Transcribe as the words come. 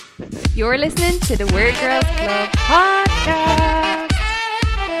You're listening to the Weird Girls Club podcast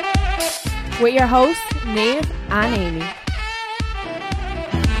with your hosts, Niamh and Amy.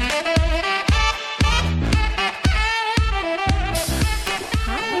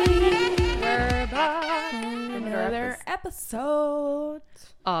 We're back. Another episode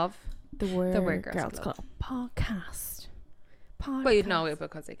Of the Weird Girls Girls Club. Club podcast. Well, you'd know it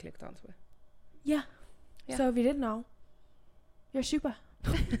because they clicked onto it. Yeah. So if you didn't know, you're super.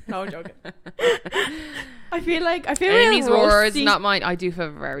 No, I'm joking. I feel Amy's real words, rusty. not mine. I do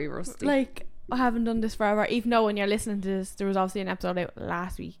feel very rusty. Like, I haven't done this forever. Even though when you're listening to this, there was obviously an episode out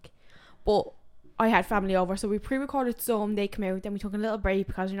last week. But I had family over, so we pre-recorded some. They came out, then we took a little break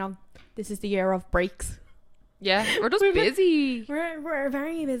because, you know, this is the year of breaks. Yeah, we're just busy. We're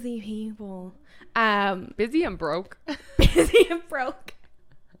very busy people. Busy and broke. Busy and broke.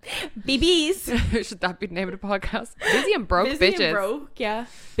 BBs. Should that be the name of the podcast? Busy and broke Busy bitches. and broke, yeah.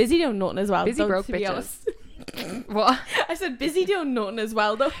 Busy doing nothing as well. Busy though, broke to be bitches. honest. What? I said busy doing nothing as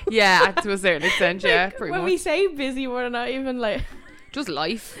well, though. Yeah, to a certain extent, yeah, Like, pretty when much. we say busy, we're not even like... Just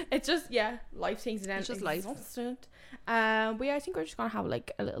life. It's just, yeah, life things and It's just life. But yeah, I think we're just gonna have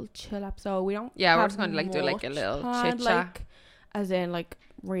like a little chill episode. We don't. Yeah, we're have just gonna like do like a much little planned, chit chat. like, as in like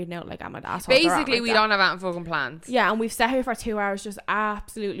reading out like I'm an asshole. Basically, we don't have anything fucking planned. Yeah, and we've sat here for 2 hours just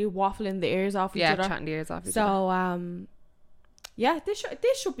absolutely waffling the ears off each other. Yeah, chatting the ears off each other. So yeah, this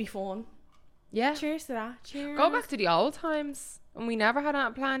should be fun. Yeah. Cheers to that. Cheers. Go back to the old times when we never had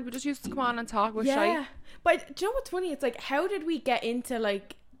that planned. We just used to come on and talk with shite. But do you know what's funny? It's like, how did we get into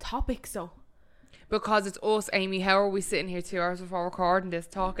like topics though? Because it's us, Amy. How are we sitting here 2 hours before recording this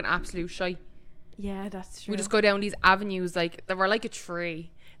talking absolute shite? Yeah, that's true. We just go down these avenues like that. We're like a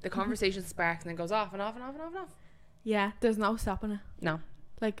tree. The conversation sparks and then goes off and off and off and off and off. Yeah, there's no stopping it. No.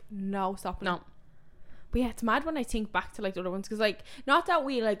 Like, no stopping it. No. But yeah, it's mad when I think back to like the other ones, because like, not that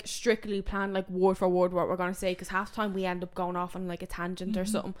we like strictly plan like word for word what we're gonna say, because half the time we end up going off on like a tangent or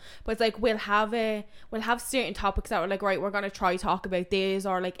something. But it's like we'll have certain topics that we're like, right, we're gonna try talk about this,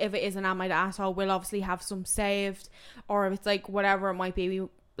 or like if it is an Am I the Asshole, we'll obviously have some saved, or if it's like whatever it might be, we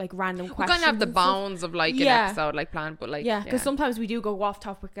like random We questions. kind of have the and stuff. bounds of like an episode like planned, but like yeah, because sometimes we do go off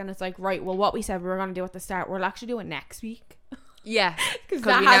topic and it's like, right, well, what we said we were gonna do at the start, we'll actually do it next week. yeah, Because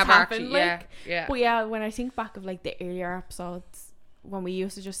that we has never happened. actually, yeah. But yeah, when I think back of like the earlier episodes when we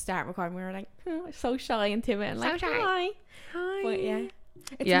used to just start recording, we were like, so shy and timid and like, So shy. hi. But yeah,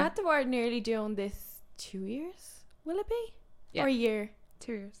 it's Yeah. not that we're nearly doing this 2 years. Will it be? Yeah. Or a year?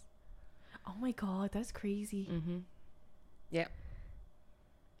 2 years. Oh my god, that's crazy. Yeah.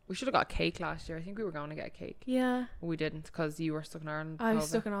 We should have got a cake last year. I think we were going to get a cake. Yeah, But we didn't because you were stuck in Ireland. I was COVID.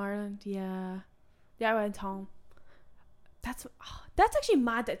 stuck in Ireland. Yeah, I went home. That's actually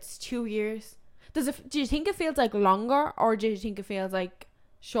mad. That's 2 years. Do you think it feels like longer, or do you think it feels like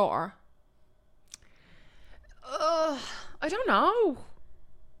shorter? I don't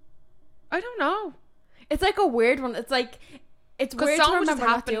know. It's like a weird one. It's like, it's Because weird to so much has remember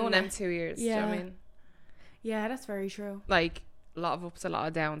not happened in doing them it. 2 years. Yeah. Do you know what I mean? Yeah, that's very true. Like a lot of ups, a lot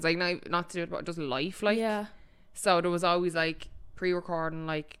of downs. Like not to do it, but just life. Like Yeah. So there was always like pre-recording,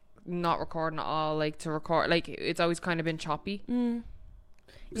 like not recording at all, like to record. Like it's always kind of been choppy. So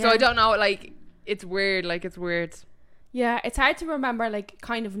Yeah. I don't know. Like it's weird. Like it's weird. Yeah, it's hard to remember like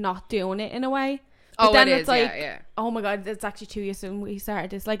kind of not doing it in a way. But Oh, then it it's is. like, Yeah. oh my god, it's actually 2 years since we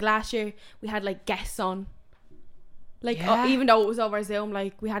started this. Like last year we had like guests on. Like Yeah. even though it was over Zoom,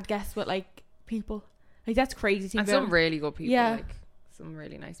 like we had guests with like people. Like that's crazy. to And think some about. really good people. Yeah. Like some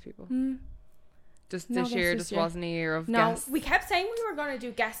really nice people. Just No, this that's year this just year. wasn't a year of No, guests. we kept saying we were going to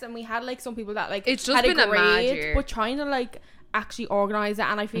do guests, and we had like some people that like It's just had been a mad agreed, year. but trying to like actually organize it.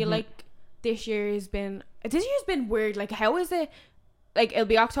 And I feel like this year's been weird. Like, how is it? Like, it'll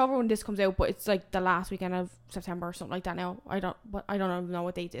be October when this comes out, but it's like the last weekend of September or something like that. Now I don't even know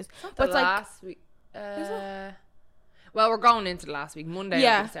what date it is. But it's like, last week. Well, we're going into the last week. Monday.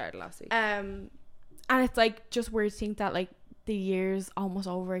 Yeah. We started last week. and it's like just weird to think that like the year's almost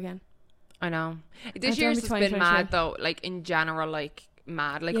over again. I know. It's This year's only just been 2023. mad though. Like in general, like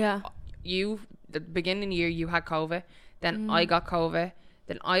mad. Like Yeah. the beginning of the year, you had COVID. Then I got COVID.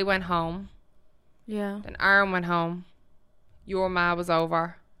 Then I went home. Yeah. Then Aaron went home. Your ma was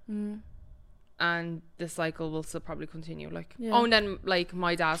over. And the cycle will still probably continue. Like, Yeah. oh, and then like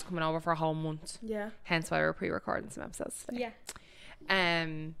my dad's coming over for a whole month. Yeah. Hence why we're pre-recording some episodes today. Yeah.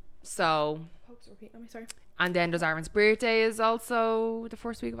 So, Oops, repeat. Let me sorry. and then there's Aaron's birthday is also the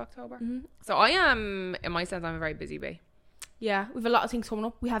first week of October. So I am, in my sense, I'm a very busy bee. Yeah, we've a lot of things coming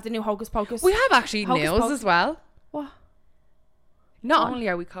up. We have the new Hocus Pocus. We have actually Hocus news Pocus. as well. What? Not Fun. only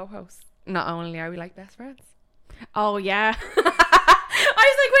are we co-hosts, not only are we like best friends. Oh yeah. I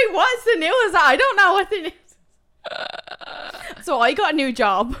was like, Wait, what's the news? I don't know what the news. So I got a new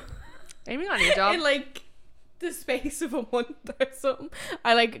job. Amy got a new job. In like the space of a month or something.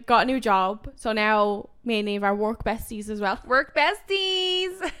 I like got a new job. So now me and Eve are work besties as well. Work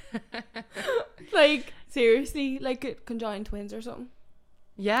besties. Like seriously, like conjoined twins or something.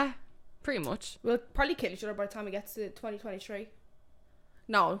 Yeah, pretty much. We'll probably kill each other by the time we get to 2023.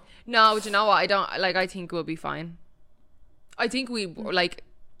 No, but you know what? I think we'll be fine. I think we like.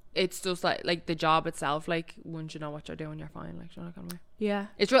 It's just like the job itself. Like once you know what you're doing, you're fine. Like you know, kind of way. Yeah,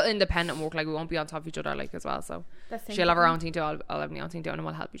 it's real independent work. Like we won't be on top of each other like as well. So she'll have her own thing too. I'll have my own thing too, and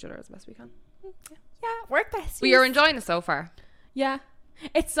we'll help each other as best we can. Yeah, work besties. But you're enjoying it so far. Yeah,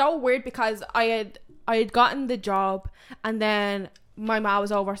 it's so weird because I had gotten the job and then my ma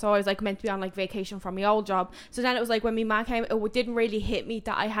was over, so I was like meant to be on like vacation from my old job. So then it was like when my ma came, it didn't really hit me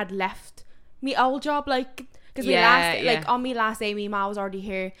that I had left my old job, like because like on my last day my ma was already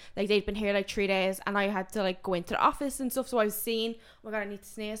here, like they'd been here like 3 days and I had to like go into the office and stuff. So I was seeing, oh my god, I need to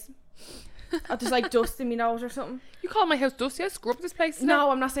sneeze. I just like dust in my nose or something. You call my house dusty? I scrub this place today.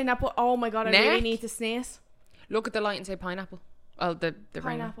 No, I'm not saying that, but oh my god, I really need to sneeze. Look at the light and say pineapple. Oh, the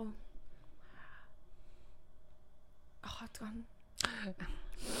pineapple. Rain. Oh, it's gone.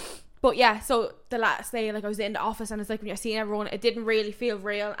 But yeah, so the last day, like I was in the office and it's like when you're seeing everyone, it didn't really feel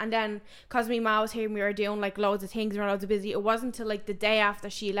real. And then because my ma was here and we were doing like loads of things and we were loads of busy, it wasn't until like the day after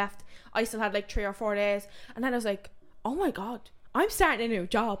she left, I still had like 3 or 4 days. And then I was like, oh my god, I'm starting a new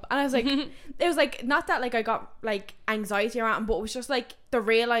job. And I was like, it was like not that like I got like anxiety around, but it was just like the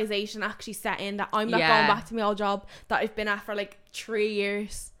realization actually set in that I'm not going back to my old job that I've been at for like 3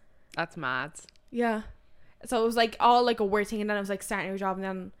 years. That's mad. Yeah. So it was like all like a weird thing, and then I was like starting a new job, and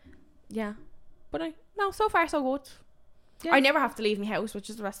then yeah, but so far so good. Yeah. I never have to leave my house, which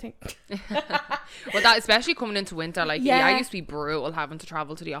is the best thing. Well, that especially coming into winter, like I used to be brutal having to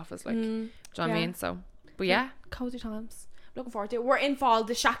travel to the office, like do you know what I mean? So but yeah, cozy times. Looking forward to it. We're in fall.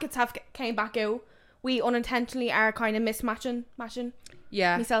 The shackets have came back out. We unintentionally are kind of matching.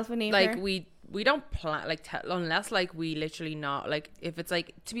 Yeah, myself and Eve like here. We don't plan like unless like we literally not like if it's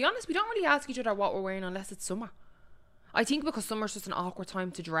like, to be honest, we don't really ask each other what we're wearing unless it's summer. I think because summer's just an awkward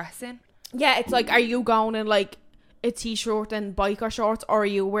time to dress in. Yeah, it's like, are you going in like a t-shirt and biker shorts, or are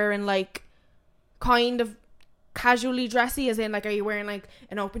you wearing like kind of casually dressy, as in like are you wearing like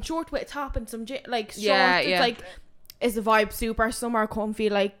an open short with a top and some like shorts? It's like, is the vibe super summer comfy,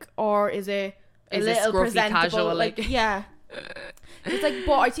 like, or is it a little presentable, casual, like yeah. It's like,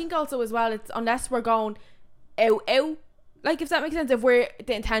 but I think also as well, it's unless we're going out, like if that makes sense, if we're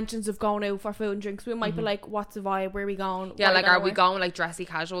the intentions of going out for food and drinks, we might be like, what's the vibe, where are we going, yeah, like are we going like dressy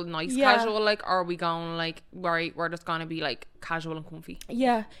casual, nice casual, like, or are we going like we're just gonna be like casual and comfy?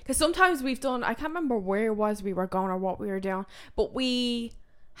 Yeah, because sometimes we've done, I can't remember where it was we were going or what we were doing, but we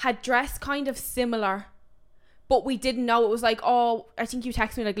had dressed kind of similar, but we didn't know. It was like, oh, I think you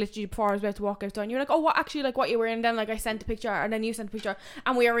texted me like literally before I was about to walk out, and you're like, oh, what actually, like what you were in. And then like I sent a picture, and then you sent a picture,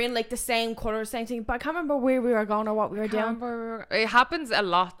 and we were in like the same colour, same thing, but I can't remember where we were going or what we were doing. It happens a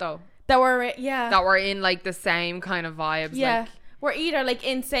lot though, that we're in like the same kind of vibes. Yeah, like, we're either like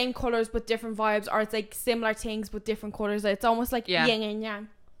in same colours but different vibes, or it's like similar things but different colours. It's almost like yin and yang.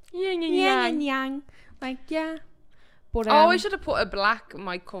 Yin and yang. Like, yeah. But I should have put a black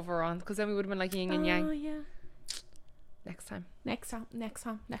mic cover on, because then we would have been like yin and yang. Oh yeah. Next time.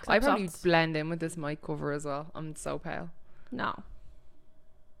 I probably blend in with this mic cover as well. I'm so pale. No.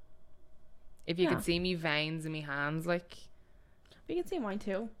 If you could see me veins in my hands, like. You can see mine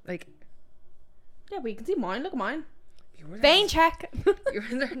too. Like. Yeah, but you can see mine. Look at mine. Vein check. You're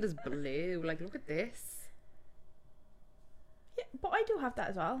in there this blue. Like, look at this. Yeah, but I do have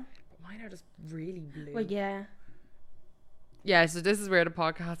that as well. But mine are just really blue. Well, yeah. Yeah, so this is where the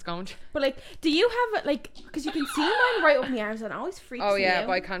podcast's going. But like, do you have it like, because you can see mine right up my arms, and it always freaks me out. Oh yeah,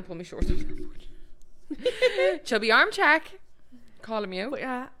 but I can't pull my shorts up that much. Chubby arm check. Calling you. But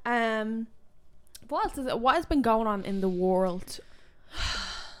yeah. What else is it? What has been going on in the world?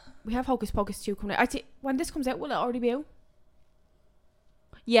 We have Hocus Pocus 2 coming out. When this comes out, will it already be out?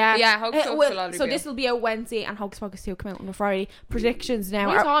 Yeah, Hocus Pocus will already be out. So this will be out Wednesday, and Hocus Pocus 2 come out on a Friday. Predictions now.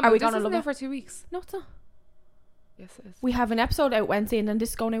 Are we going to love it for 2 weeks? No, it's not. Yes, it is. We have an episode out Wednesday, and then this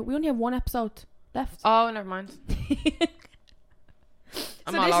is going out. We only have one episode left. Oh, never mind. So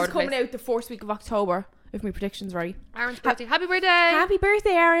this is coming out the first week of October, if my prediction's right. Aaron's birthday. Happy birthday! Happy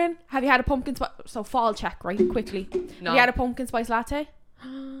birthday, Aaron! Have you had a pumpkin spice? So fall check, right? Quickly. No. Have you had a pumpkin spice latte?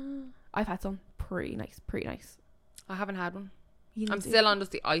 I've had some. Pretty nice. I haven't had one. I'm still on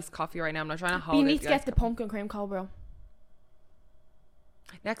just the iced coffee right now. I'm not trying to hold it. You need to get the pumpkin cream cold brew.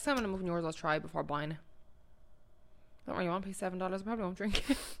 Next time when I'm moving yours, I'll try before buying it. Don't really want to pay $7. I probably won't drink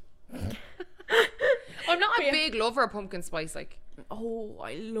it. I'm not a big lover of pumpkin spice. Like, oh,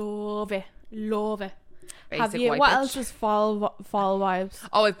 I love it. Basic Have you? white What bitch. else is fall vibes?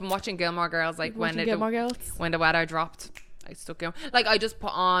 Oh, I've been watching Gilmore Girls. Like when the weather dropped, I stuck it. Like I just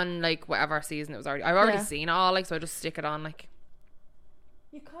put on like whatever season it was already. I've already seen it all. Like so, I just stick it on. Like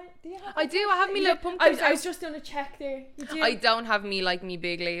You can't. Do you have? I do. I have me little pumpkins. I was just doing a check there. You do? I don't have me like me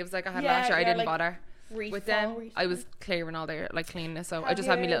big leaves like I had last year. I didn't like, bother with them. I was clearing all their like cleaning it, so I just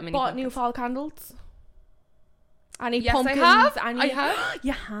had me little mini. Bought pumpkins. new fall candles. Any Yes, pumpkins? I have. Any... I have.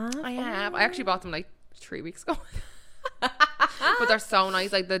 You have? I have. I actually bought them like 3 weeks ago. But they're so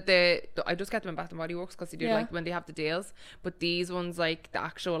nice. Like the I just get them in Bath and Body Works because they do like when they have the deals. But these ones, like the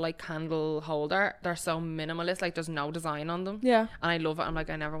actual like candle holder, they're so minimalist. Like there's no design on them. Yeah. And I love it. I'm like,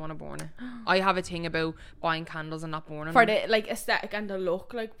 I never want to burn it. I have a thing about buying candles and not burning For them. the like aesthetic and the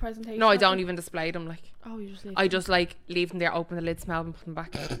look, like presentation. No, I don't even display them. Like Oh, you just leave I just like leave them there, open the lid, smell them, put them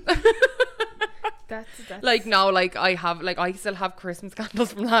back. That's Like no, like I still have Christmas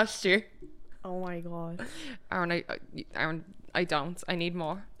candles from last year. Oh my god. Aaron, I don't. I need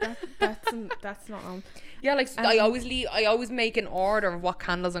more. That's not on. Yeah, like I always make an order of what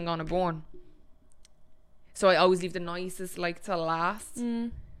candles I'm gonna burn. So I always leave the nicest like to last,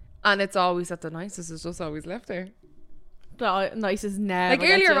 and it's always that the nicest is just always left there. The nice is never. Like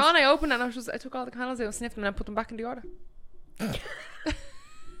earlier on, I opened it and I took all the candles out, sniffed them, and I put them back in the order.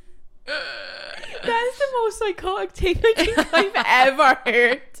 That's the most psychotic thing I think I've ever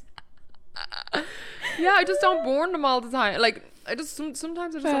heard. Yeah, I just don't burn them all the time. Like I just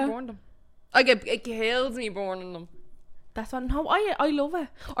sometimes I just don't burn them. Like it kills me burning them. That's what. No, I love it.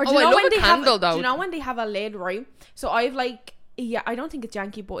 Or do I you know love when a they candle have? though. Do you know when they have a lid, right? So I've like. Yeah, I don't think it's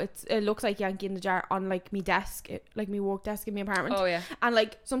Yankee, but it looks like Yankee in the jar on like me desk, like me work desk in my apartment. Oh yeah. And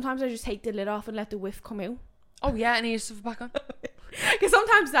like sometimes I just take the lid off and let the whiff come out. Oh yeah, and you just stuff it back on. Because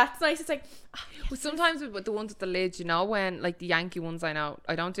sometimes that's nice. It's like Well, sometimes with the ones with the lids, you know, when like the Yankee ones, I know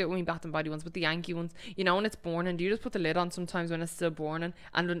I don't do it with my Bath and Body ones, but the Yankee ones, you know, when it's burning, do you just put the lid on sometimes when it's still burning,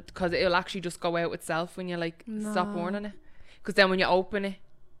 and because it'll actually just go out itself when you like stop burning it, because then when you open it,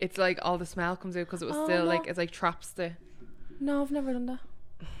 it's like all the smell comes out because it was still like it's like traps the. No, I've never done that.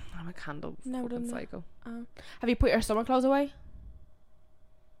 I'm a candle Never fucking done psycho. Have you put your summer clothes away?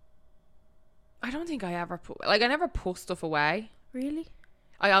 I don't think I ever put I never put stuff away. Really?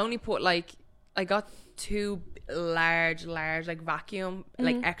 I only put like I got 2 large like vacuum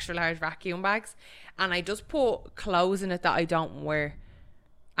like extra large vacuum bags, and I just put clothes in it that I don't wear,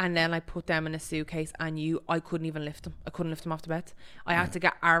 and then I put them in a suitcase, and I couldn't even lift them. I couldn't lift them off the bed. I had to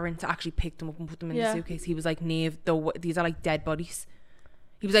get Aaron to actually pick them up and put them in the suitcase. He was like, Neve, these are like dead bodies.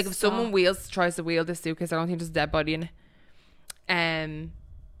 He was like, if someone tries to wheel this suitcase, I don't think there's a dead body in it.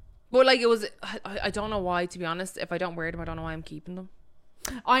 But like it was, I don't know why, to be honest. If I don't wear them, I don't know why I'm keeping them.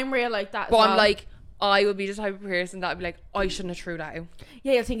 I'm real like that. But I'm like, I would be the type of person that would be like, I shouldn't have threw that out.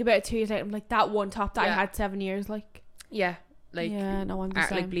 Yeah, you'll think about it 2 years later. I'm like, that one top that I had 7 years, like. Yeah, like yeah, no, I'm the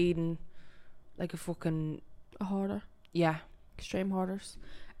same. like bleeding, like a hoarder. Yeah, extreme hoarders.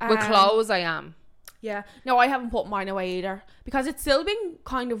 With clothes, I am. Yeah, no, I haven't put mine away either because it's still been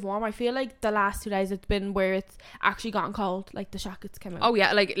kind of warm. I feel like the last 2 days it's been where it's actually gotten cold, like the jackets came out. Oh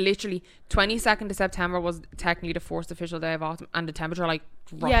yeah, like literally 22nd of September was technically the first official day of autumn, and the temperature like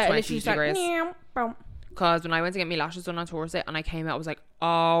dropped 20 degrees. Because when I went to get my lashes done on Thursday and I came out, I was like,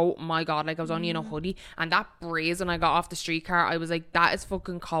 oh my god, like I was only in a hoodie, and that breeze when I got off the streetcar, I was like, that is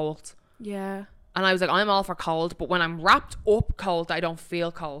fucking cold. Yeah. And I was like, I'm all for cold, but when I'm wrapped up cold, I don't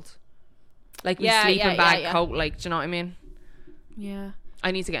feel cold. Like my sleeping bag coat, like, do you know what I mean? Yeah. I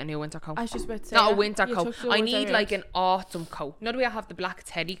need to get a new winter coat. I was just about to say not a winter coat. I need like an autumn coat. You know the way I have the black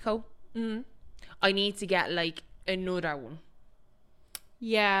teddy coat? I need to get like another one.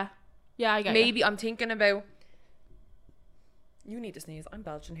 Yeah. Yeah, I get Maybe you. I'm thinking about. You need to sneeze. I'm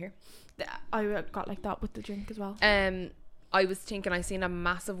belching here. I got like that with the drink as well. I was thinking I seen a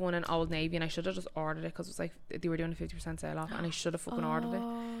massive one in Old Navy, and I should have just ordered it because it was like they were doing a 50% sale off, and I should have fucking ordered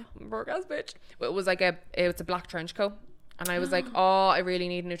it. Broke ass bitch. But it was like it's a black trench coat, and I was like, oh, I really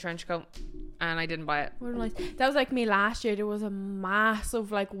need a new trench coat, and I didn't buy it. That was like me last year. There was a massive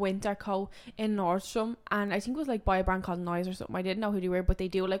like winter coat in Nordstrom, and I think it was like by a brand called Noise or something. I didn't know who they were, but they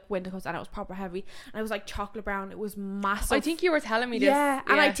do like winter coats, and it was proper heavy, and it was like chocolate brown. It was massive. I think you were telling me this. Yeah,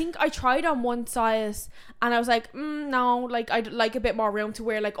 and I think I tried on one size, and I was like, no, like I'd like a bit more room to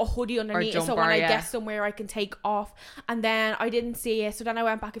wear like a hoodie underneath, so when I get somewhere I can take off. And then I didn't see it, so then I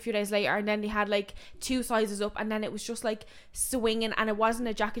went back a few days later, and then they had like 2 sizes up, and then it was just like swinging, and it wasn't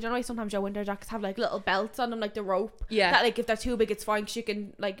a jacket. You know, sometimes your winter jackets have like little belts on them, like the rope. Yeah. That like if they're too big, it's fine because you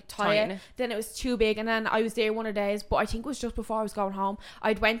can like tie it. Then it was too big, and then I was there one of the days, but I think it was just before I was going home.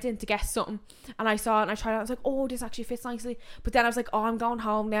 I'd went in to get something, and I saw it, and I tried it. I was like, oh, this actually fits nicely. But then I was like, oh, I'm going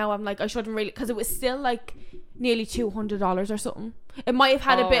home now. I'm like, I shouldn't really, because it was still like nearly $200 or something. It might have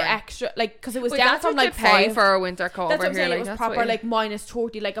had a bit extra, like, because it was down from like pay $5 for a winter coat. That's over what I'm saying. here, It was like, proper like minus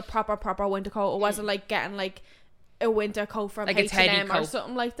 30, like a proper winter coat. It wasn't like getting like a winter coat from like H&M or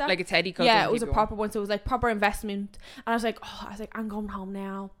something like that. Like a teddy coat. Yeah, it was a proper one. So it was like proper investment. And I was like, I'm going home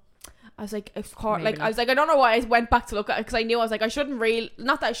now. I was like, of course, like, I was like, I don't know why I went back to look at it, because I knew I was like, I shouldn't really,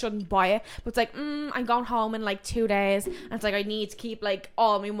 not that I shouldn't buy it, but it's like, I'm going home in like 2 days, and it's like, I need to keep like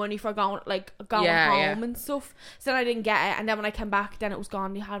all my money for going home and stuff. So then I didn't get it, and then when I came back, then it was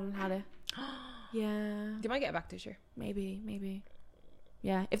gone. You hadn't had it. Yeah. They might get it back this year. Maybe.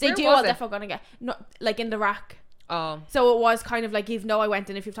 Yeah. If they Where do, was I'll it? definitely gonna get, not like in the rack. Oh. So it was kind of like, even though I went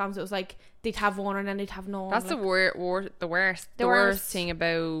in a few times, it was like they'd have one and then they'd have none. That's like, the worst thing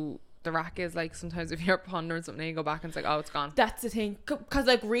about the rack is like sometimes if you're pondering something and you go back and it's like, oh, it's gone. That's the thing, because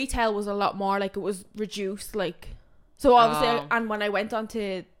like retail was a lot more like, it was reduced, like, so obviously and when I went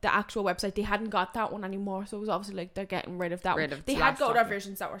onto the actual website, they hadn't got that one anymore, so it was obviously like they're getting rid of that one. They had got other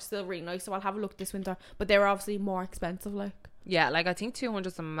versions that were still really nice, so I'll have a look this winter, but they were obviously more expensive, like. Yeah, like I think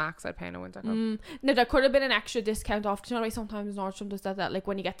 200's the max I'd pay in a winter coat. No, there could have been an extra discount off. Do you know, like sometimes Nordstrom does that like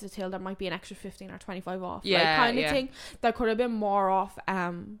when you get to the till, there might be an extra 15 or 25 off, like kind of thing. There could have been more off,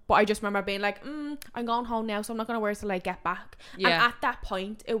 but I just remember being like, I'm going home now, so I'm not going to wear it till I get back. And at that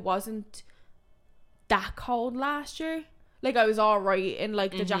point, it wasn't that cold last year. Like I was alright in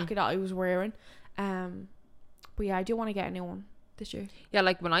like the jacket that I was wearing. But yeah, I do want to get a new one this year. Yeah,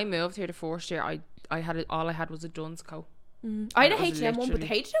 like when I moved here the first year, I had all I had was a Dun's coat. I had a H&M one, but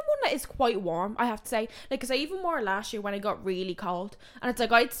the H&M one that is quite warm, I have to say. Like, because I even wore it last year when it got really cold, and it's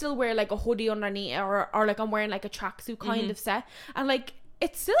like I'd still wear like a hoodie underneath, or like I'm wearing like a tracksuit kind of set, and like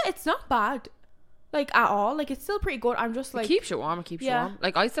it's not bad, like at all. Like it's still pretty good. I'm just like, it keeps you warm.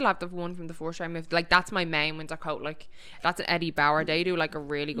 Like I still have the one from the first year I moved. Like that's my main winter coat. Like that's an Eddie Bauer. They do like a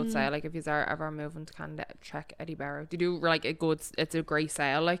really good sale. Like if you are ever moving to Canada, check Eddie Bauer. They do like it's a great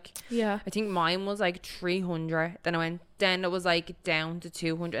sale. Like I think mine was like 300. Then it was like down to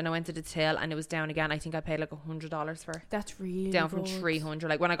 200, and I went to the till and it was down again. I think I paid like $100 for it. That's really down from 300.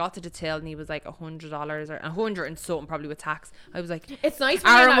 Like when I got to the till and he was like $100 or 100 and something, probably with tax. I was like, it's nice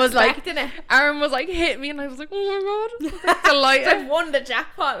when Aaron was like, Aaron was like, hit me, and I was like, oh my god, like, delighted. I've won the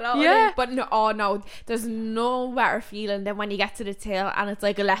jackpot. Yeah, but no, there's no better feeling than when you get to the till and it's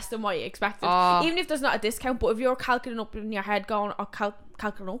like less than what you expected. Even if there's not a discount, but if you're calculating up in your head, going or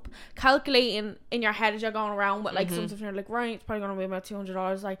calculating in your head as you're going around with like some stuff, and you're like, right, it's probably gonna be about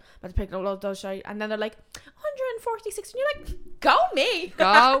 $200, like I'm about to pick up loads of those shit, and then they're like 146, and you're like, go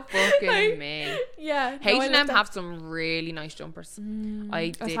fucking like, me. Yeah, H&M have some really nice jumpers. I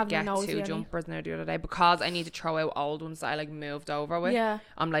did get 2 jumpers now the other day, because I need to throw out old ones that I like moved over with.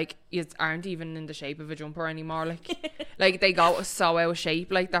 I'm like, you aren't even in the shape of a jumper anymore, like like they go so out of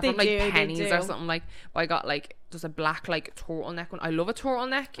shape, like they're from like pennies or something. Like I got like just a black like turtleneck one. I love a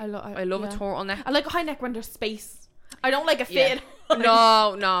turtleneck. I love a turtleneck. I like a high neck when there's space. I don't like a fit.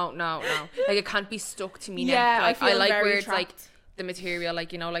 No. Like it can't be stuck to me neck. Like I like where it's like the material,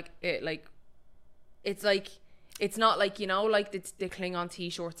 like, you know, like it, like it's like, it's not like, you know, like the cling on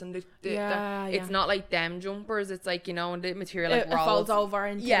t-shirts and it's not like them jumpers. It's like, you know, and the material like it folds over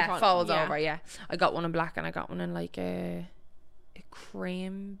and folds over. I got one in black and I got one in like a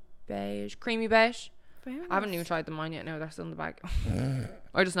creamy beige. I haven't even tried them on yet. No, they're still in the bag.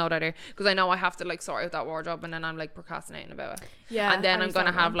 I just know they're there because I know I have to like sort out that wardrobe, and then I'm like procrastinating about it. And then I'm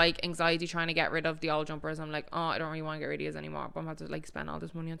gonna have like anxiety trying to get rid of the old jumpers. I'm like, oh, I don't really want to get rid of these anymore, but I'm going to have to like spend all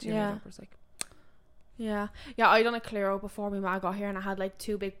this money on 2 new jumpers. Like, I done a clear out before my ma got here, and I had like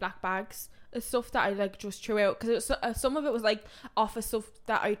 2 big black bags of stuff that I like just threw out, because some of it was like office stuff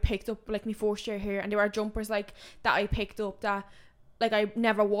that I picked up like my first year here, and there were jumpers like that I picked up that like I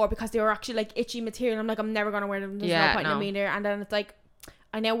never wore because they were actually like itchy material. I'm like, I'm never gonna wear them. There's no point in me there. And then it's like,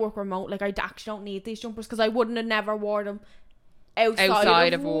 I now work remote. Like I actually don't need these jumpers because I wouldn't have never wore them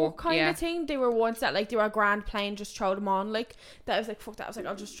outside of work kind of thing. They were ones that like they were a grand plain, just throw them on. Like that, I was like, fuck that. I was like,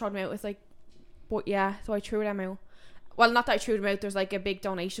 I'll just throw them out. It's like, but yeah, so I threw them out. Well, not that I threw them out. There's like a big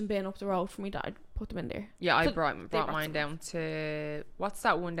donation bin up the road for me that I'd put them in there. Yeah, I brought mine down to, what's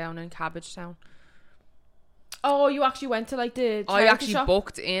that one down in Cabbage Town? Oh, you actually went to like the I actually shop?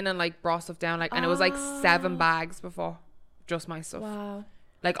 Booked in and like brought stuff down, like, and it was like 7 bags before, just my stuff. Wow.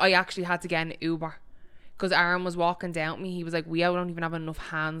 Like I actually had to get an Uber because Aaron was walking down with me. He was like, we don't even have enough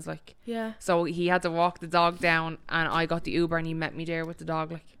hands, like. So he had to walk the dog down, and I got the Uber, and he met me there with the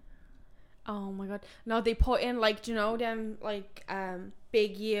dog, like. Oh my god. No, they put in like, do you know them like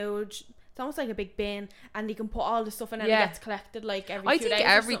big huge, it's almost like a big bin, and you can put all the stuff in and it gets collected like every 2 days. I think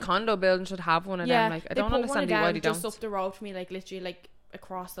every condo building should have one of them. Like I don't understand why they don't. Just up the road for me, like literally like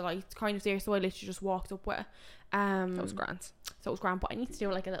across the lights kind of there, so I literally just walked up with it. That was grand. So it was grand, but I need to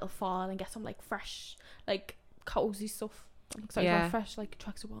do like a little fall and get some like fresh, like cozy stuff. I'm excited for fresh like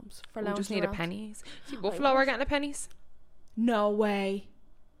tracksuit bottoms for lounging. We just need around. A pennies. See, Buffalo are getting a pennies. No way.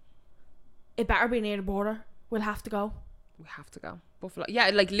 It better be near the border. We'll have to go. We have to go. Buffalo. Yeah,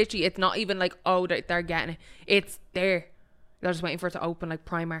 like literally, it's not even like, oh, they're getting it. It's there. They're just waiting for it to open, like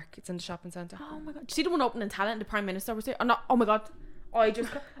Primark. It's in the shopping centre. Oh my god! Did you see the one opening in Talent? The Prime Minister was there. Oh, not. Oh my god! I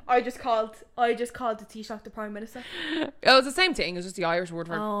just called the Taoiseach the Prime Minister. Oh, it's the same thing. It's just the Irish word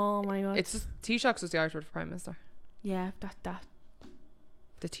for. Oh my god! It's just Taoiseach's just the Irish word for Prime Minister. Yeah, that.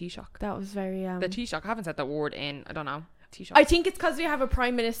 The Taoiseach. That was very The Taoiseach. I haven't said that word in, I don't know. Taoiseach. I think it's because we have a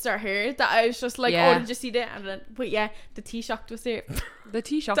Prime Minister here that I was just like, oh, did you see that? And then, but yeah, the Taoiseach was there. The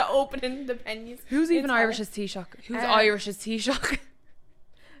Taoiseach. The opening the pennies. Who's even Irish as Taoiseach? Who's Irish as Taoiseach?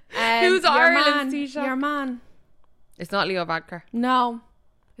 Who's Ireland's Taoiseach? Your man. It's not Leo Varadkar. No.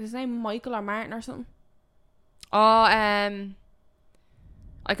 Is his name Michael or Martin or something? Oh,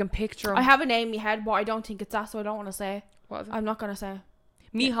 I can picture him. I have a name in my head, but I don't think it's that, so I don't want to say it. What is it? I'm not going to say it.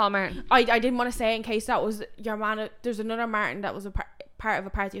 Micheál Martin. I didn't want to say it in case that was your man. There's another Martin that was a part of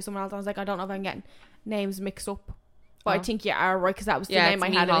a party of someone else. I was like, I don't know if I'm getting names mixed up, but I think you are right because that was the name I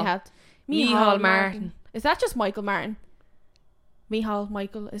had in my head. Micheál Martin. Is that just Michael Martin?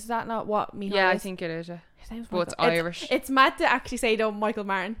 Michael. Is that not what Micheál is? I think it is. Yeah. His name's Michael. But it's Irish. It's mad to actually say though Michael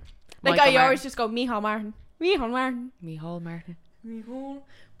Martin. Like I always just go Micheál Martin. Micheál Martin.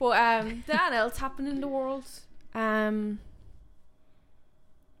 But that else happened in the world.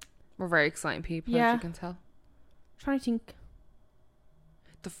 We're very exciting people, as you can tell. Trying to think.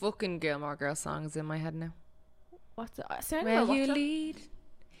 The fucking Gilmore Girls song is in my head now. What's it? Where you lead,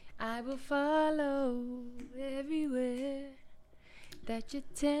 I will follow everywhere that you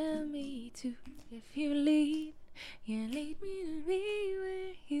tell me to. If you lead me to be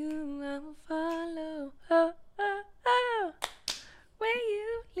where you, I will follow. Oh, where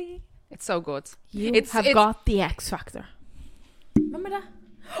you lead. It's so good. It's got the X Factor. Remember that?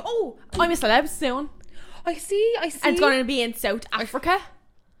 Oh, I'm a celeb soon. I see. And it's going to be in South Africa.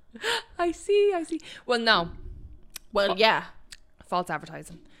 I see. Well, no. Well, yeah. False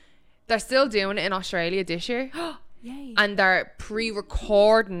advertising. They're still doing it in Australia this year. Yay. And they're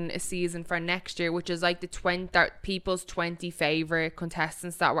pre-recording a season for next year, which is like people's 20 favourite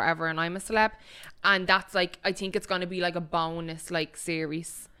contestants that were ever in I'm a Celeb. And that's like, I think it's going to be like a bonus like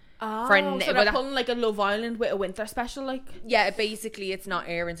series. Oh, so they're pulling like a Love Island with a winter special, like. Yeah, basically it's not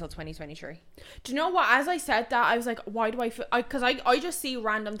airing until 2023. Do you know what? As I said that, I was like, why do I feel? Because I just see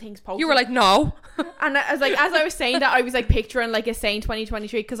random things posted. You were like, no. And I was like, as I was saying that, I was like picturing like a saying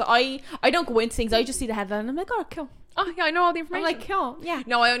 2023 because I don't go into things. I just see the headline and I'm like, oh, cool. Oh yeah, I know all the information. I'm like, cool. Yeah.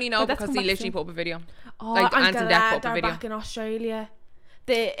 No, I only know because they literally put up a video. Oh, like, I'm glad they're back in Australia.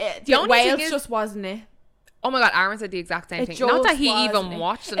 The Wales just wasn't it. Oh my god, Aaron said the exact same thing. Not that he even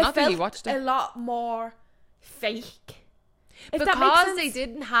watched it. Not that he watched it. A lot more fake. Because they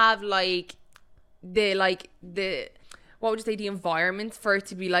didn't have like the what would you say, the environment for it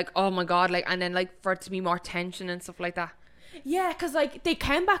to be like, oh my god, like, and then like for it to be more tension and stuff like that. Yeah, because like they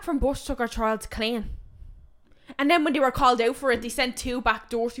came back from bush tucker trials clean. And then when they were called out for it, they sent 2 back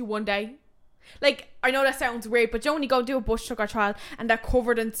dirty one day. Like, I know that sounds weird, but you only go do a bush tucker trial and they're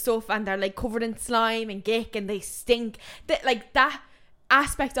covered in stuff and they're like covered in slime and gick and they stink. Like that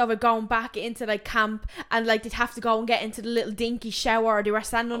aspect of it, going back into like camp and like they'd have to go and get into the little dinky shower, or they were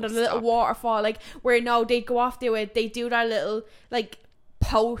standing under the little waterfall, like where no, they'd go off, they'd do their little like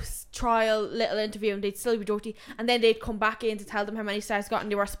post trial little interview and they'd still be dirty, and then they'd come back in to tell them how many stars got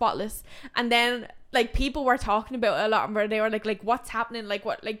and they were spotless. And then like people were talking about it a lot, where they were like what's happening, like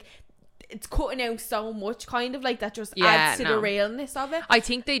what, like it's cutting out so much, kind of like that just adds to the realness of it. I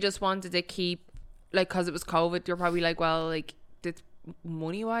think they just wanted to keep, like, because it was COVID, you're probably like, well, like,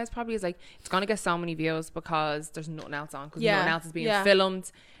 money wise probably is like, it's gonna get so many views because there's nothing else on, because nothing else is being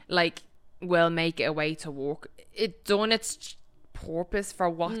filmed, like, will make it a way to work. It done its purpose for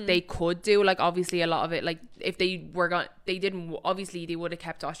what they could do. Like, obviously a lot of it, like, if they were gonna, they didn't, obviously they would have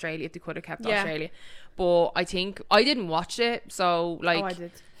kept Australia if they could have kept Australia, but I think I didn't watch it, so like I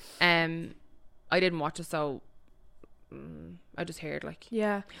did. I didn't watch it, so I just heard, like,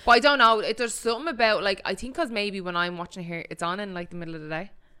 but I don't know, there's something about, like, I think because maybe when I'm watching it here, it's on in like the middle of the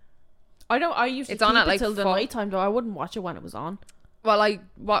day. I usually it's on at like till the night time though. I wouldn't watch it when it was on. Well, like,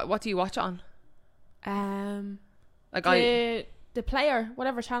 what do you watch it on? Like the player,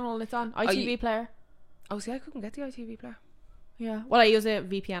 whatever channel it's on, ITV player. Oh, see, I couldn't get the ITV player. Yeah. Well, I use a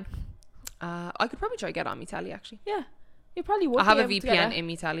VPN. I could probably try to get it on my telly, actually. Yeah. You probably would. I have a VPN in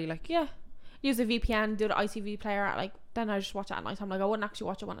my telly, like. Yeah. Use a VPN, do the ITV player at like, then I just watch it at night. I'm like, I wouldn't actually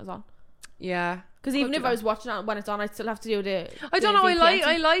watch it when it's on. Yeah. Because even if I was watching it when it's on, I'd still have to do the. I don't know.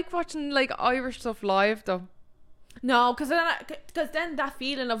 I like watching like Irish stuff live though. No, because then that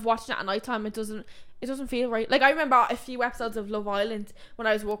feeling of watching it at night time, it doesn't feel right. Like I remember a few episodes of Love Island when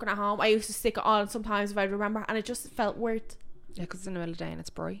I was working at home. I used to stick it on sometimes if I remember, and it just felt weird. Yeah, because it's in the middle of the day and it's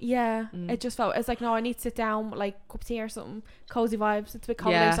bright. Yeah, it just felt. It's like, no, I need to sit down with like a cup of tea or something, cozy vibes. It's a bit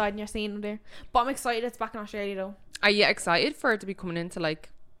cold outside and you're seeing them there. But I'm excited it's back in Australia though. Are you excited for it to be coming into like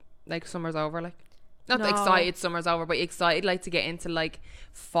summer's over? Like, not excited summer's over, but excited like to get into like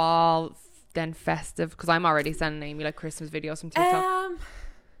fall, then festive. Because I'm already sending Amy like Christmas videos from TikTok.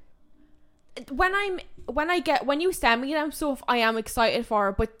 When you send me them stuff, I am excited for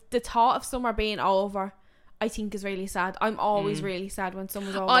it. But the thought of summer being over, I think is really sad. I'm always really sad when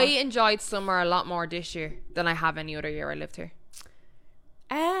summer's over. I enjoyed summer a lot more this year than I have any other year I lived here.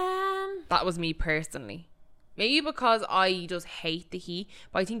 That was me personally. Maybe because I just hate the heat.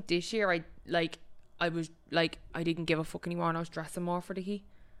 But I think this year I didn't give a fuck anymore and I was dressing more for the heat.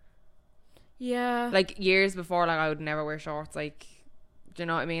 Yeah. Like years before, like I would never wear shorts. Like, do you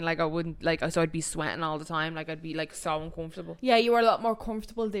know what I mean? Like I wouldn't so I'd be sweating all the time. Like I'd be like so uncomfortable. Yeah, you were a lot more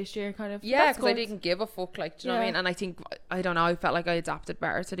comfortable this year, kind of. Yeah, because I didn't give a fuck. Like, do you know what I mean? And I think I don't know. I felt like I adapted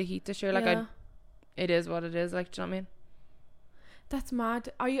better to the heat this year. Like it is what it is. Like, do you know what I mean? That's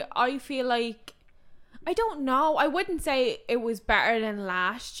mad. I feel like I don't know. I wouldn't say it was better than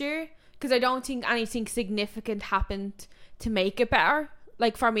last year because I don't think anything significant happened to make it better.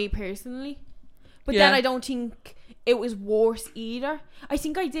 Like for me personally, but then I don't think it was worse either. I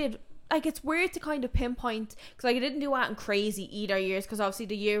think I did. Like, it's weird to kind of pinpoint because like I didn't do anything crazy either years because obviously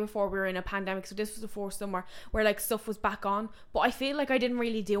the year before we were in a pandemic, so this was the first summer where like stuff was back on. But I feel like I didn't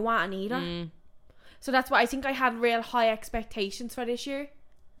really do anything either. So that's why I think I had real high expectations for this year,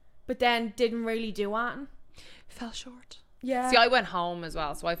 but then didn't really do anything. Fell short. Yeah. See, I went home as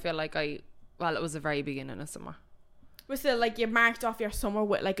well, so I feel like it was the very beginning of summer. But still, like, you marked off your summer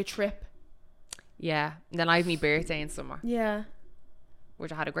with like a trip. Yeah, and then I had my birthday in summer. Yeah.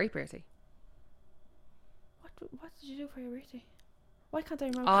 Which I had a great birthday. What did you do for your birthday? Why can't I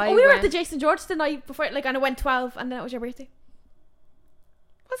remember? We were at the Jason George the night before, like, and I went 12 and then it was your birthday.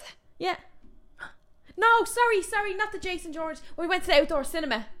 Was it? Yeah. No, sorry, not the Jason George. We went to the outdoor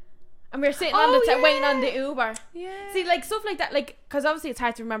cinema and we were sitting on the waiting on the Uber. Yeah. See, like, stuff like that, like, because obviously it's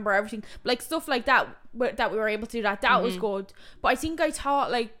hard to remember everything, but like stuff like that we were able to do that was good. But I think I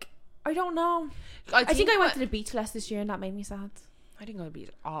thought, like, I don't know. I think I went to the beach less this year and that made me sad. I didn't go to the beach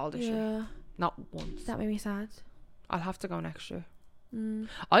all this year. Not once. That made me sad. I'll have to go next year.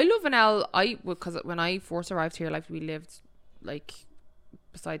 I love because when I first arrived here, like, we lived like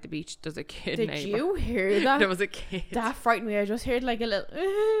beside the beach. There's a kid. Did neighbor. You hear that? There was a kid. That frightened me. I just heard like a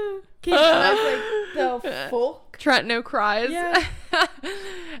little kid. I was like, the fuck? Trent no cries.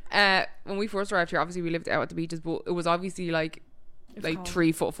 Yeah. When we first arrived here, obviously we lived out at the beaches, but it was obviously like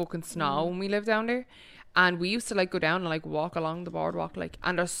 3 foot fucking snow when we lived down there. And we used to like go down and like walk along the boardwalk, like,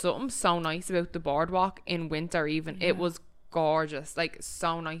 and there's something so nice about the boardwalk in winter even. It was gorgeous, like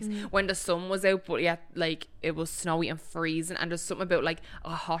so nice when the sun was out, but yet like it was snowy and freezing, and there's something about like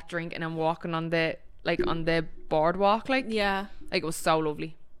a hot drink and then walking on the boardwalk, like it was so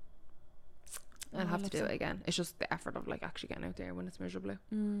lovely. I'll have to do it again. It's just the effort of like actually getting out there when it's miserable.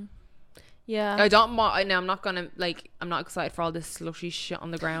 Yeah, I don't mind. I'm not gonna I'm not excited for all this slushy shit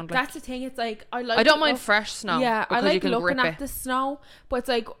on the ground. Like, that's the thing. It's like I don't mind fresh snow. Yeah, I like looking at the snow, but it's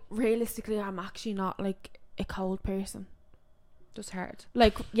like realistically, I'm actually not like a cold person. Just hard.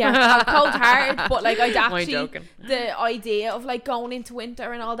 Like, I'm cold hard, but like I'd actually the idea of like going into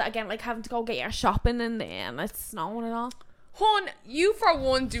winter and all that again, like having to go get your shopping and it's snowing and all. Hon, you for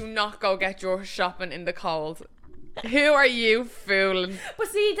one do not go get your shopping in the cold. Who are you fooling? But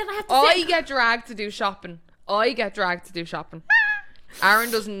see, then I have to get dragged to do shopping.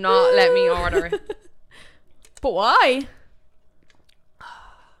 Aaron does not let me order it. But why?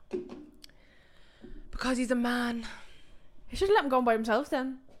 Because he's a man. You should let him go by himself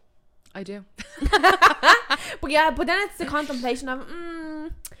then. I do. But then it's the contemplation of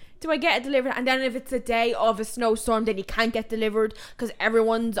do I get it delivered? And then if it's a day of a snowstorm, then you can't get delivered because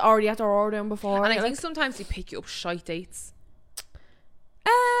everyone's already at their ordering before. And I think sometimes they pick you up shite dates.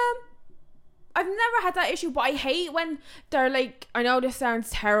 I've never had that issue, but I hate when they're like, I know this sounds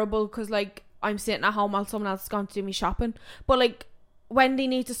terrible because like I'm sitting at home while someone else is going to do me shopping, but like when they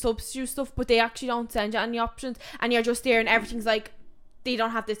need to substitute stuff, but they actually don't send you any options, and you're just there and everything's like, they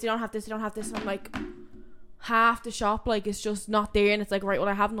don't have this, they don't have this, they don't have this, and I'm like, half the shop like it's just not there, and it's like, right, well,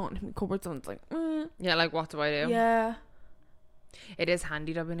 I have nothing in the cupboard, so it's like, yeah, like what do I do? Yeah, it is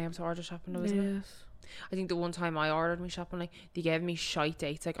handy though being able to order shopping though, isn't it? I think the one time I ordered me shopping, like they gave me shite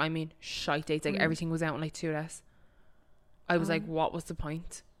dates, like I mean shite dates, like everything was out in like 2 days. I was like, what was the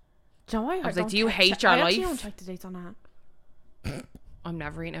point? Do you know what? I was like, do you hate your life? I actually don't check the dates on that. I'm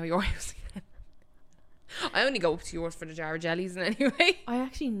never eating out your house again. I only go up to yours for the jar of jellies and anyway. I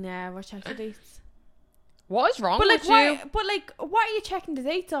actually never check the dates. What is wrong but with like, you? But like, what are you checking the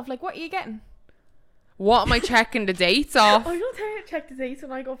dates of? Like, what are you getting? What am I checking the dates of? I don't think I check the dates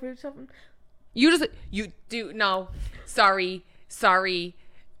when I go food shopping. You do, no. Sorry.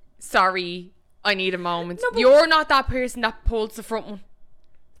 I need a moment. No, you're not that person that pulls the front one.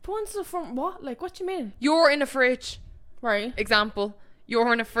 Pulls the front what? Like, what do you mean? You're in a fridge. Right. Example.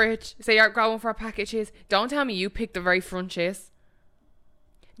 You're in a fridge. Say you're going for a packet of cheese. Don't tell me you picked the very front cheese.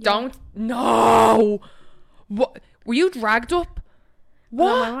 Yeah. No. What? Were you dragged up? What?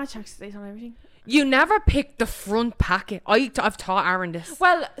 No, my mom checks the dates on everything. You never picked the front packet. I've taught Aaron this.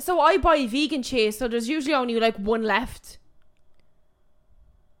 Well, so I buy vegan cheese, so there's usually only like one left.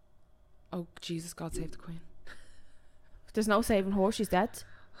 Oh, Jesus, God save the Queen. There's no saving her, she's dead.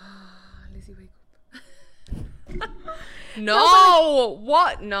 Lizzie, wake up. No!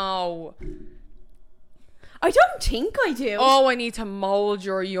 What? No. I don't think I do. Oh, I need to mould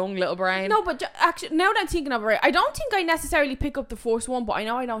your young little brain. No, but actually, now that I'm thinking of it, I don't think I necessarily pick up the first one, but I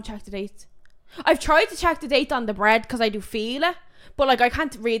know I don't check the date. I've tried to check the date on the bread because I do feel it, but like I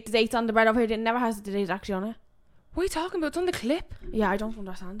can't read the date on the bread over here. It never has the date actually on it. What are you talking about? It's on the clip. Yeah, I don't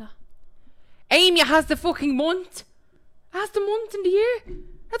understand that. Amy has the fucking month. It has the month in the year.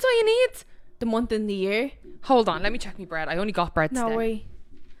 That's all you need. The month in the year. Hold on, let me check my bread. I only got bread today. No way.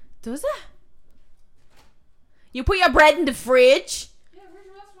 Does it? You put your bread in the fridge? Yeah, where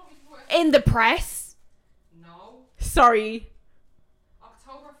else want me to put it? In the press? No. Sorry.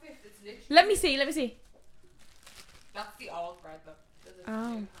 October 5th, it's literally... Let me see. That's the old bread though.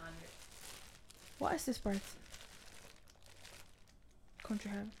 Oh. What is this bread?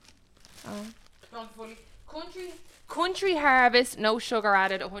 Country Harvest. Oh. Not fully. Country Harvest, no sugar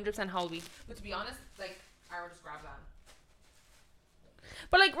added, 100% whole wheat. But to be honest, like, I would just grab that.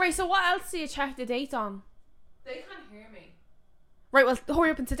 But like, right, so what else do you check the date on? They can't hear me. Right, well,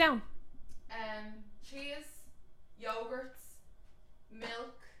 hurry up and sit down. Cheese, yogurts,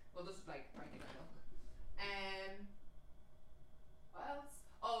 milk. Well, this is like regular milk. What else?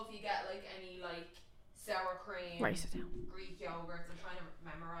 Oh, if you get like any like sour cream, Right, sit down. Greek yogurts. I'm trying to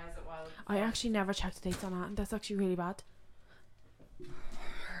memorize it while. I actually never check the dates on that, and that's actually really bad.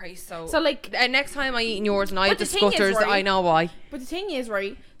 Right, so like, next time I eat in yours and I have the the thing is, scutters, right, I know why. But the thing is,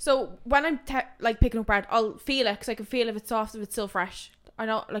 right, so when I'm like picking up bread, I'll feel it because I can feel if it's soft, if it's still fresh. I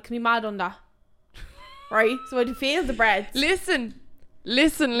know, like, me mad on that. Right, so I do feel the bread. Listen,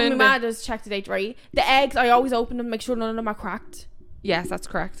 Linda. My mad does check the date, right? The eggs, I always open them, make sure none of them are cracked. Yes, that's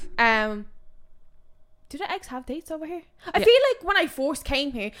correct. Do the eggs have dates over here? I feel like when I first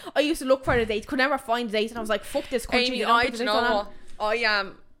came here, I used to look for the dates, could never find the dates, and I was like, fuck this country. Amy, I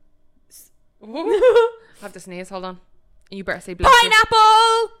have to sneeze, hold on. You better say bless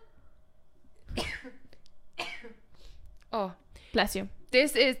pineapple. Oh, bless you.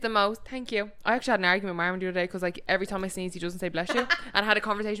 This is the most. Thank you. I actually had an argument with Marvin the other day because like every time I sneeze, he doesn't say bless you. And I had a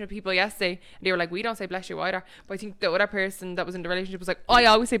conversation with people yesterday, and they were like, "We don't say bless you either." But I think the other person that was in the relationship was like, "I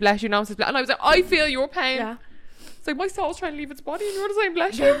always say bless you, no one says bless." And I was like, "I feel your pain." Yeah. It's like my soul's trying to leave its body, and you're saying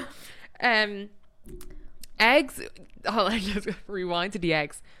bless you. Eggs. Hold on, let's rewind to the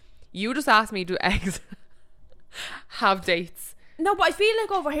eggs. You just asked me, do eggs have dates? No, but I feel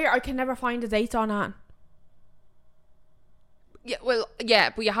like over here I can never find a date on it. Yeah, well,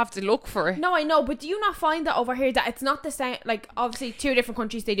 yeah, but you have to look for it. No, I know, but do you not find that over here that it's not the same? Like, obviously, 2 different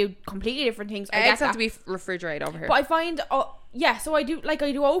countries, they do completely different things. Eggs have to be refrigerated over here. But I find, yeah, so I do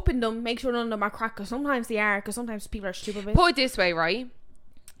open them, make sure none of them are cracked, because sometimes they are, because sometimes people are stupid. Put it this way, right?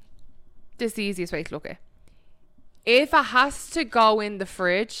 This is the easiest way to look at it. If it has to go in the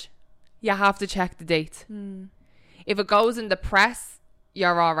fridge, you have to check the date. If it goes in the press,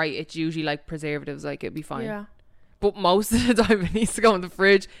 you're alright. It's usually like preservatives, like it'd be fine. Yeah. But most of the time it needs to go in the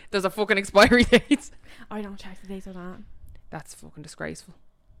fridge. There's a fucking expiry date. I don't check the date on that. That's fucking disgraceful.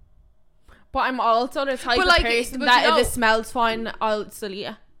 But I'm also the type of person that if it smells fine, I'll still eat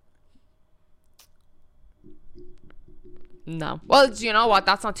it. No. Well, do you know what?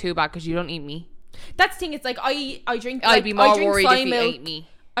 That's not too bad because you don't eat meat. That's the thing. It's like I drink. I'd be more worried if you ate meat.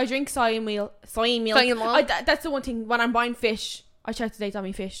 I drink soy milk. That's the one thing when I'm buying fish. I check the date on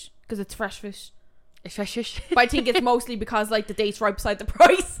my fish because it's fresh fish. It's fresh fish. But I think it's mostly because like the date's right beside the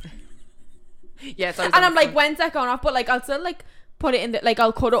price. Yeah, it's always and I'm like, when's that going off? But like, I'll still like put it in the, like,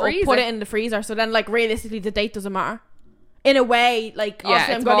 I'll cut it up, put it in the freezer. So then like realistically the date doesn't matter. In a way, like, yeah,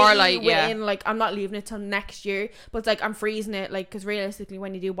 I'm gonna eat within, like, I'm not leaving it till next year, but it's like I'm freezing it, like, because realistically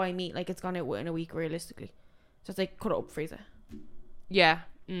when you do buy meat, like, it's gone out within a week realistically. So it's like, cut it up, freeze it. Yeah.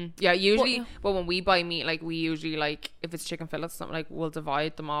 Yeah, usually, but when we buy meat, like, we usually, like, if it's chicken fillets or something, like, we'll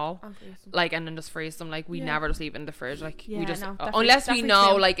divide them all, like, and then just freeze them. Like, we never just leave it in the fridge, like, we just, unless we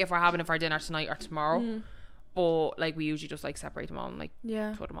know, like, if we're having it for dinner tonight or tomorrow, but, like, we usually just, like, separate them all and, like,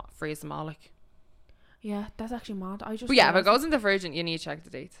 put them all, freeze them all, like. Yeah, that's actually mad. But yeah, if it goes in the fridge, you need to check the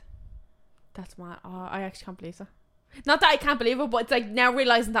date. That's mad. Oh, I actually can't believe that. Not that I can't believe it, but it's like now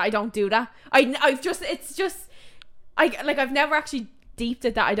realizing that I don't do that. I've never actually deeped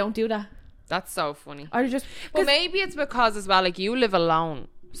it that I don't do that. That's so funny. Well, maybe it's because as well, like, you live alone,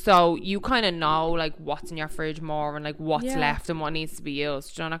 so you kind of know like what's in your fridge more and like what's left and what needs to be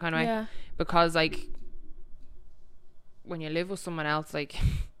used. Do you know that kind of way? Because like when you live with someone else, like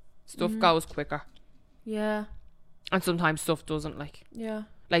stuff goes quicker. Yeah. And sometimes stuff doesn't, like. Yeah.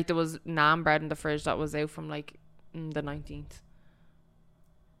 Like, there was naan bread in the fridge that was out from, like, the 19th.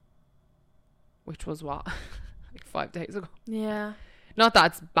 Which was what? Like 5 days ago. Yeah. Not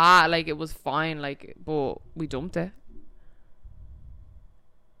that it's bad, like, it was fine, like, but we dumped it.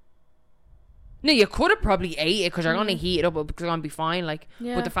 No, you could have probably ate it because you're going to heat it up, because it's going to be fine, like.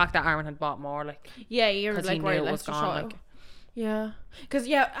 But the fact that Aaron had bought more, like. Yeah, you're like, right, let's just gone, like. Yeah, because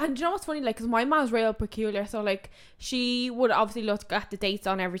and do you know what's funny, like, because my mom's real peculiar, so like she would obviously look at the dates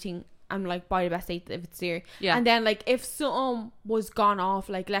on everything and like buy the best date if it's there, and then like if something was gone off,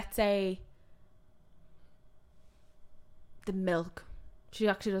 like let's say the milk, she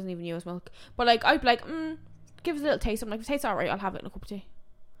actually doesn't even use milk, but like I'd be like, give us a little taste. I'm like, if it tastes alright, I'll have it in a cup of tea.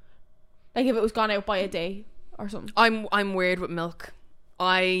 Like if it was gone out by a day or something. I'm weird with milk.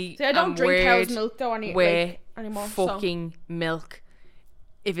 I don't drink cow's milk though anymore. Fucking milk.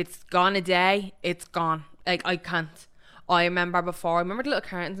 If it's gone a day, it's gone. Like, I can't. I remember the little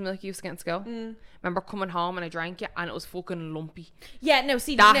cartons of milk you used to get in school. Remember coming home and I drank it and it was fucking lumpy. Yeah, no,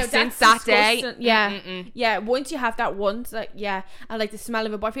 see, that's since that day. Yeah, once you have that once, like, yeah, and like the smell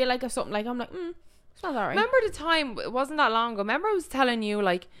of it, but I feel like if something like, I'm like, smells alright. Remember the time, it wasn't that long ago, remember I was telling you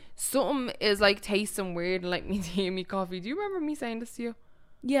like something is like tasting weird and like me tea and me coffee. Do you remember me saying this to you?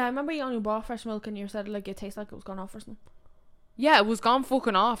 Yeah, I remember you only bought fresh milk and you said like it tastes like it was gone off or something. Yeah, it was gone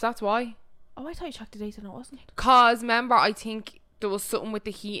fucking off, that's why. Oh, I thought you checked the date and it wasn't. Cause remember, I think there was something with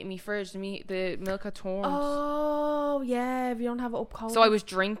the heat in me fridge, the milk had turned. Oh yeah, if you don't have it up cold. So I was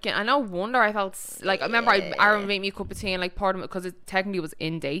drinking, and no wonder I felt like, I remember Aaron made me a cup of tea and like poured them, because it technically was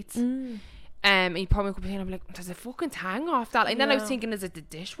in dates. And he poured me a cup of tea and I'm like, there's a fucking tang off that. And then I was thinking, is it the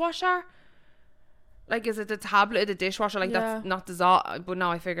dishwasher? Like, is it the tablet of the dishwasher? Like, that's not dissolved. But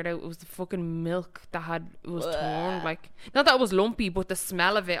now I figured out it was the fucking milk that was turned. Like, not that it was lumpy, but the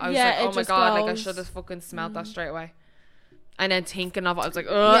smell of it, I was like, oh my god, like I should have fucking smelled that straight away. And then thinking of it, I was like,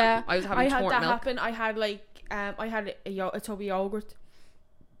 ugh. Yeah, I was having torn milk. I had that happen. I had like, I had a tub of yogurt.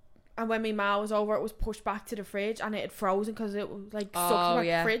 And when my ma was over, it was pushed back to the fridge and it had frozen because it was like stuck to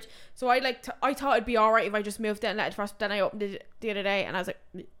the fridge. So I thought it'd be alright if I just moved it and let it frost. But then I opened it the other day and I was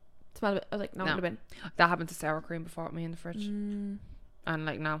like, smell it. I was like, no, it would have been. That happened to sour cream before with me in the fridge. And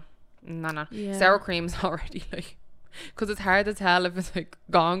like, no. Sour cream's already like, because it's hard to tell if it's like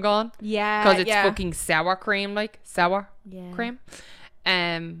gone. Yeah. Because it's fucking sour cream, like sour cream.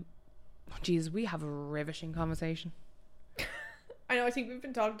 Jeez, we have a ravishing conversation. I know, I think we've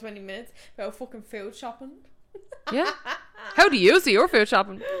been talking 20 minutes about fucking food shopping. Yeah. How do you see your food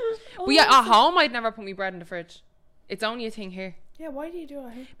shopping? But yeah, at home I'd never put my bread in the fridge. It's only a thing here. Yeah, why do you do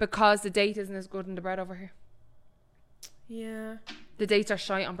it here? Because the date isn't as good in the bread over here. Yeah. The dates are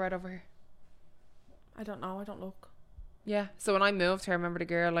shite on bread over here. I don't know, I don't look. Yeah, so when I moved here, I remember the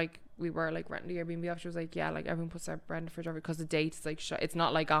girl, like, we were like renting the Airbnb off, she was like, yeah, like everyone puts their bread in the fridge over because the date's like shite. It's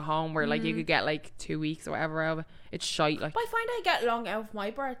not like at home where like you could get like 2 weeks or whatever out of it. It's shite, like. But I find I get long out of my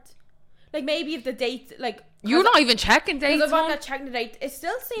bread. Like maybe if the date, like, you're not even checking dates. Because if I'm not checking the date, it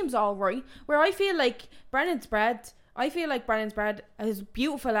still seems alright. Where I feel like Brennan's bread, as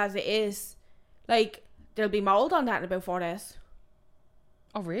beautiful as it is, like there'll be mould on that in about 4 days.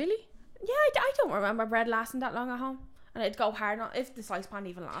 Oh really? Yeah, I don't remember bread lasting that long at home. And it'd go hard on if the slice pan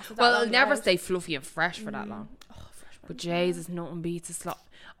even lasted that long. Well, it'll never stay fluffy and fresh for that long. Oh, fresh bread. But Jesus, nothing beats a slot.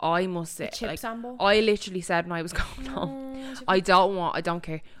 I must say, chip like, sample. I literally said when I was going home, I don't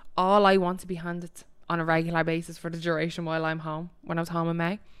care. All I want to be handed on a regular basis for the duration while I'm home, when I was home in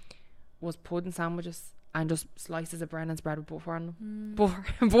May, was pudding sandwiches and just slices of Brennan's bread with butter on them.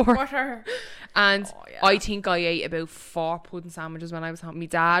 Butter. And I think I ate about 4 pudding sandwiches when I was home. My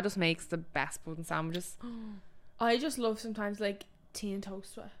dad just makes the best pudding sandwiches. I just love sometimes like tea and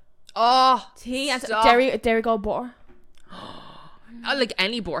toast with. Tea and dairy gold butter. I like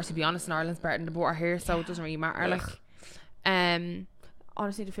any butter, to be honest. In Ireland's better than the butter here, so it doesn't really matter. Like,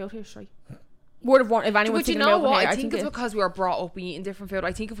 honestly, the food here is right. Word of warning, if anyone's thinking about it, I think it's because we were brought up eating different food.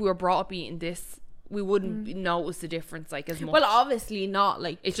 I think if we were brought up eating this, we wouldn't notice the difference like as much. Well, obviously not.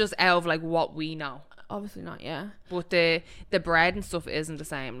 Like, it's just out of like what we know. Obviously not, yeah. But the bread and stuff isn't the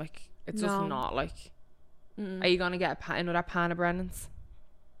same. Like, it's just not like. Are you gonna get another pan of Brennan's?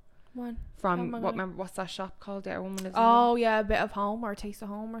 One from what's that shop called? There, woman is. Oh yeah, a bit of home or a taste of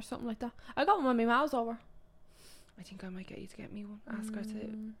home or something like that. I got one when my ma was over. I think I might get you to get me one. Ask her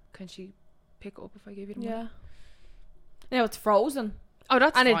to. Can she pick it up if I give you the money? Yeah. Now it's frozen. Oh,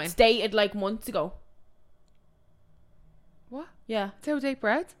 that's fine. And it's dated like months ago. What? Yeah. It's out of date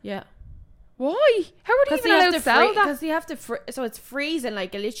bread? Yeah. Why? How are they even allowed to sell that? Because you have to so it's freezing,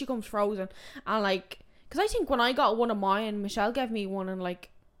 like it literally comes frozen. And like, because I think when I got one of mine, Michelle gave me one in like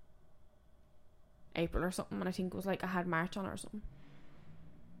April or something, and I think it was like I had March on it or something.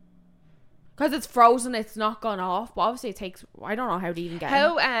 Because it's frozen, it's not gone off, but obviously it takes. I don't know how to even get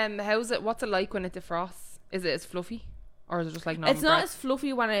it. How's it? What's it like when it defrosts? Is it as fluffy, or is it just like normal? It's not as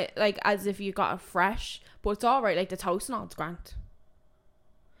fluffy when it like as if you got it fresh, but it's all right. Like the toast and all, it's grand.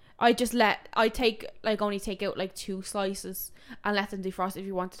 I only take out like 2 slices and let them defrost if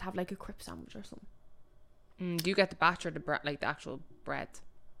you wanted to have like a crisp sandwich or something. Do you get the batch or the bread, like the actual bread?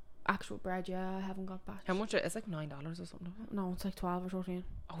 Actual bread, yeah. I haven't got batch. How much? It's like $9 or something. No, it's like 12 or 13.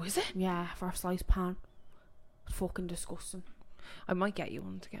 Oh, is it? Yeah, for a sliced pan. It's fucking disgusting. I might get you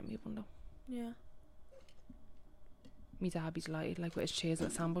one to get me one though. Yeah. Me dad be delighted, like with his cheese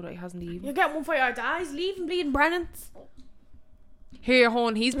at Sambo that he hasn't even. You get one for your dad. He's leaving bleeding Brennan's. Here,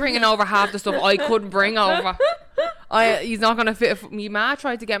 hon, he's bringing over half the stuff I couldn't bring over. He's not gonna fit. Me ma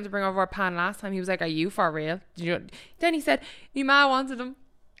tried to get him to bring over a pan last time. He was like, "Are you for real?" Then he said, "Me ma wanted him."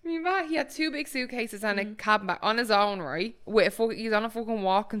 Me ma, he had 2 big suitcases and a cabin bag on his own, right? He's on a fucking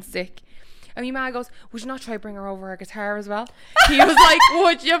walking stick. And me ma goes, "Would you not try bring her over a guitar as well?" He was like,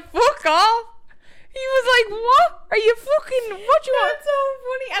 "Would you fuck off?" He was like, "What? Are you fucking... What you want?" That's so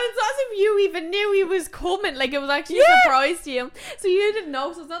funny. And it's not as if you even knew he was coming. Like, it was actually a surprise to you. So you didn't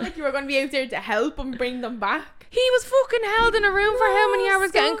know. So it's not like you were going to be out there to help him bring them back. He was fucking held in a room for how many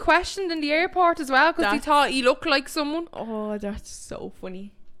hours, getting questioned in the airport as well because he thought he looked like someone. Oh, that's so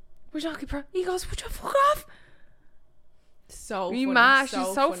funny. He goes, "Would you fuck off?" So me funny. Ma,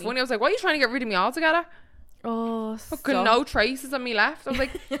 she's so funny. I was like, "Why are you trying to get rid of me altogether?" Oh, fucking no traces of me left. I was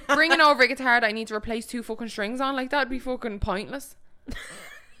like, bringing over a guitar that I need to replace 2 fucking strings on, like that'd be fucking pointless. Your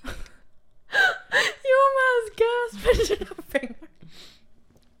man's gasping.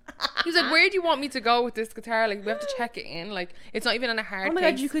 He's like, "Where do you want me to go with this guitar? Like, we have to check it in. Like, it's not even in a hard case." Oh my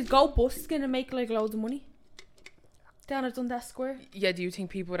god, you could go busking and make like loads of money down at Dundas Square. Yeah, do you think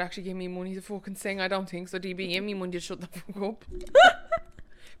people would actually give me money to fucking sing? I don't think so. Do you be giving me money to shut the fuck up?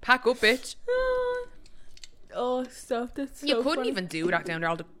 Pack up, bitch. Oh, stop. That's so you couldn't funny. even do that down there.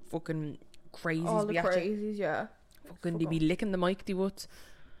 All the fucking crazies. All the crazies, yeah. Fucking they be licking the mic, they would.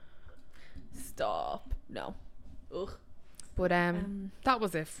 Stop. No. Ugh. But that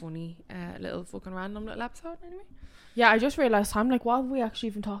was a funny little fucking random little episode anyway. Yeah, I just realised I'm like, what have we actually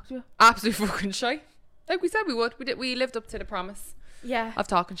even talked about? Absolutely fucking shy. Like we said we would. We lived up to the promise. Yeah. Of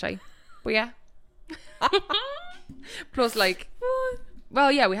talking shy. But yeah. Plus like, well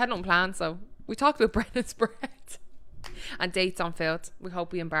yeah, we had nothing planned, so we talked about Brennan's bread and dates on field. We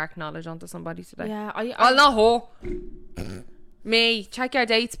hope we embark knowledge onto somebody today. Yeah, well, not her. Me. Check your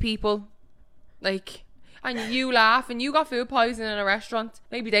dates, people. Like, and you laugh and you got food poisoning in a restaurant.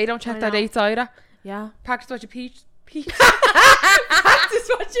 Maybe they don't check their dates either. Yeah. Practice what you peach.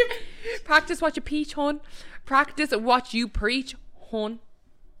 Practice what you peach, hon. Practice what you preach, hon.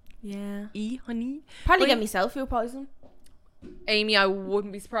 Yeah. Honey. Probably get myself food poisoning. Amy, I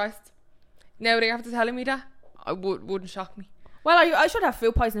wouldn't be surprised. Now they have to tell me that, wouldn't shock me. Well, I should have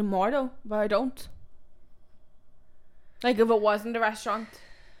food poisoning more though, but I don't. Like if it wasn't a restaurant.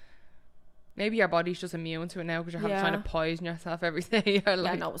 Maybe your body's just immune to it now because you're trying to poison yourself every day. You're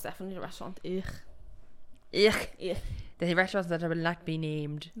like, yeah, no, it's definitely the restaurant. Ugh. The restaurants that will not be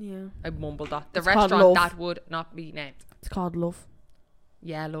named. Yeah. I mumbled that. The restaurant that would not be named. It's called Love.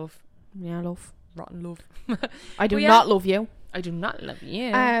 Yeah, love. Yeah, love. Rotten love. I do not love you. I do not love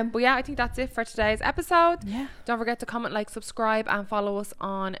you. But yeah, I think that's it for today's episode. Yeah. Don't forget to comment, like, subscribe, and follow us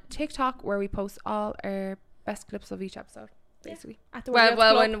on TikTok where we post all our best clips of each episode. Basically. At the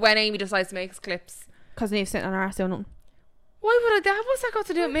well, when Amy decides to make us clips, because Nave's sitting on her ass doing nothing. Why would I do that? What's that got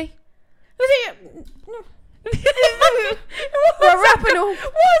to do with me? We're wrapping up.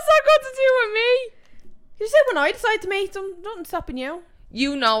 What's that got to do with me? You said when I decide to make them, nothing stopping you.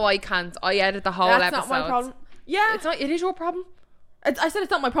 You know I can't. I edit the whole episode. That's not my problem. Yeah. It's not. It is your problem. I said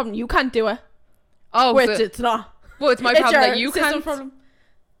it's not my problem. You can't do it. Oh, which it's not. Well, it's my problem that you can't. Problem.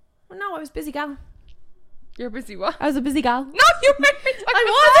 Well, no, I was busy gal. You're busy what? I was a busy gal. No, you weren't. I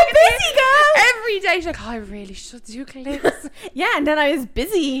was a busy gal. Every day she's like, oh, I really should do clips. Yeah, and then I was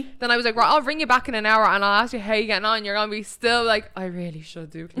busy. Then I was like, right, I'll ring you back in an hour and I'll ask you how you're getting on. You're going to be still like, I really should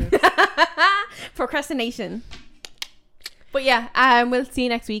do clips. Procrastination. But yeah, we'll see you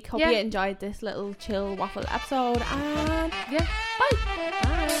next week. Hope you enjoyed this little chill waffle episode. And yeah, bye.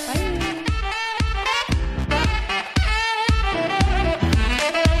 Bye.